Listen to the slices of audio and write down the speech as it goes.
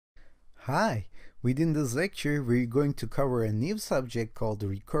Hi! Within this lecture, we're going to cover a new subject called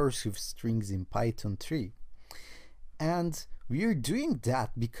recursive strings in Python 3. And we're doing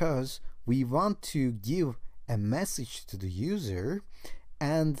that because we want to give a message to the user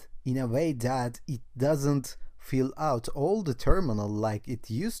and in a way that it doesn't fill out all the terminal like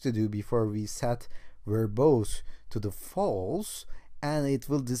it used to do before we set verbose to the false, and it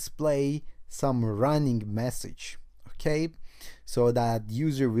will display some running message. Okay, so that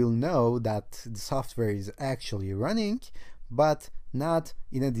user will know that the software is actually running, but not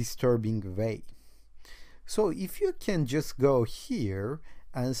in a disturbing way. So if you can just go here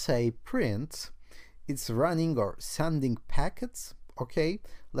and say print, it's running or sending packets, okay,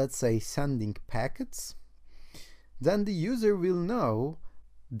 let's say sending packets, then the user will know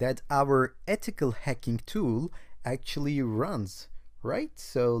that our ethical hacking tool actually runs, right?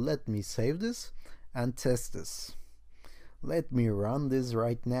 So let me save this and test this. Let me run this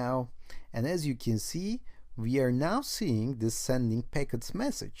right now, and as you can see, we are now seeing this sending packets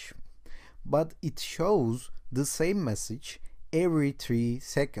message, but it shows the same message every 3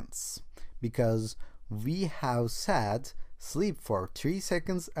 seconds because we have said sleep for 3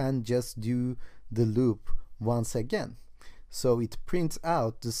 seconds and just do the loop once again. So it prints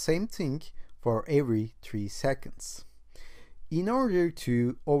out the same thing for every 3 seconds. In order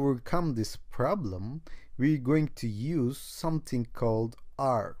to overcome this problem, we're going to use something called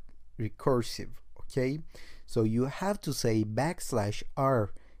R, recursive, okay? So you have to say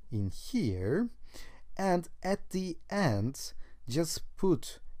 \R in here, and at the end, just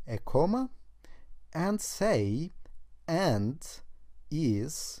put a comma and say and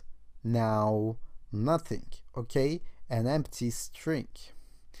is now nothing, okay? An empty string.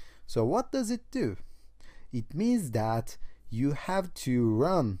 So what does it do? It means that you have to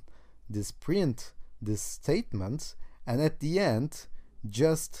run this print, this statement, and at the end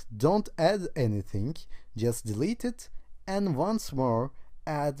just don't add anything, just delete it and once more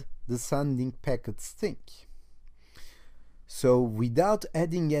add the sending packets thing. So without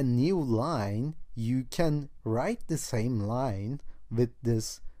adding a new line, you can write the same line with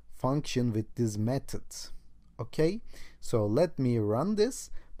this function, with this method. Okay, so let me run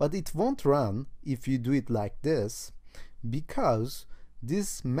this, but it won't run if you do it like this because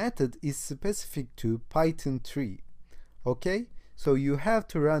this method is specific to Python 3. Okay, so you have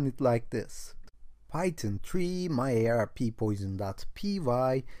to run it like this: Python 3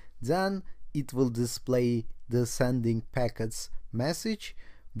 myarppoison.py, then it will display the sending packets message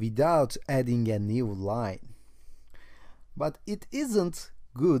without adding a new line. But it isn't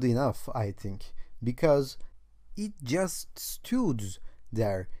good enough, I think, because it just stood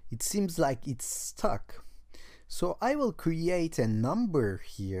there. It seems like it's stuck. So I will create a number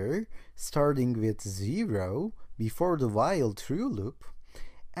here starting with 0 before the while true loop,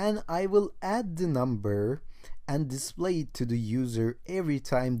 and I will add the number and display it to the user every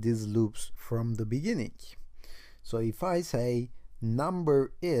time this loops from the beginning. So if I say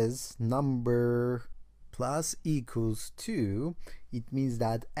number is number plus equals 2, it means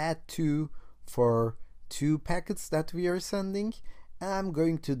that add 2 for 2 packets that we are sending, and I'm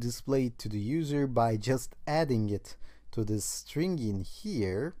going to display it to the user by just adding it to this string in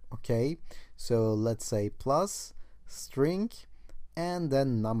here. Okay, so let's say plus string and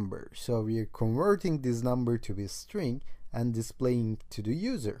then number. So we are converting this number to a string and displaying it to the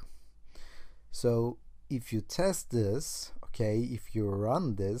user. So if you test this, okay, if you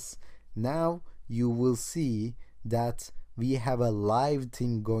run this, now you will see that we have a live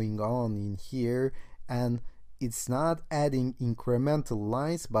thing going on in here, and it's not adding incremental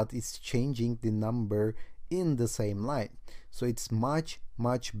lines, but it's changing the number in the same line. So it's much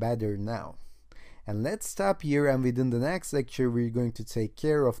better now. And let's stop here, and within the next lecture we're going to take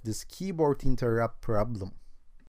care of this keyboard interrupt problem.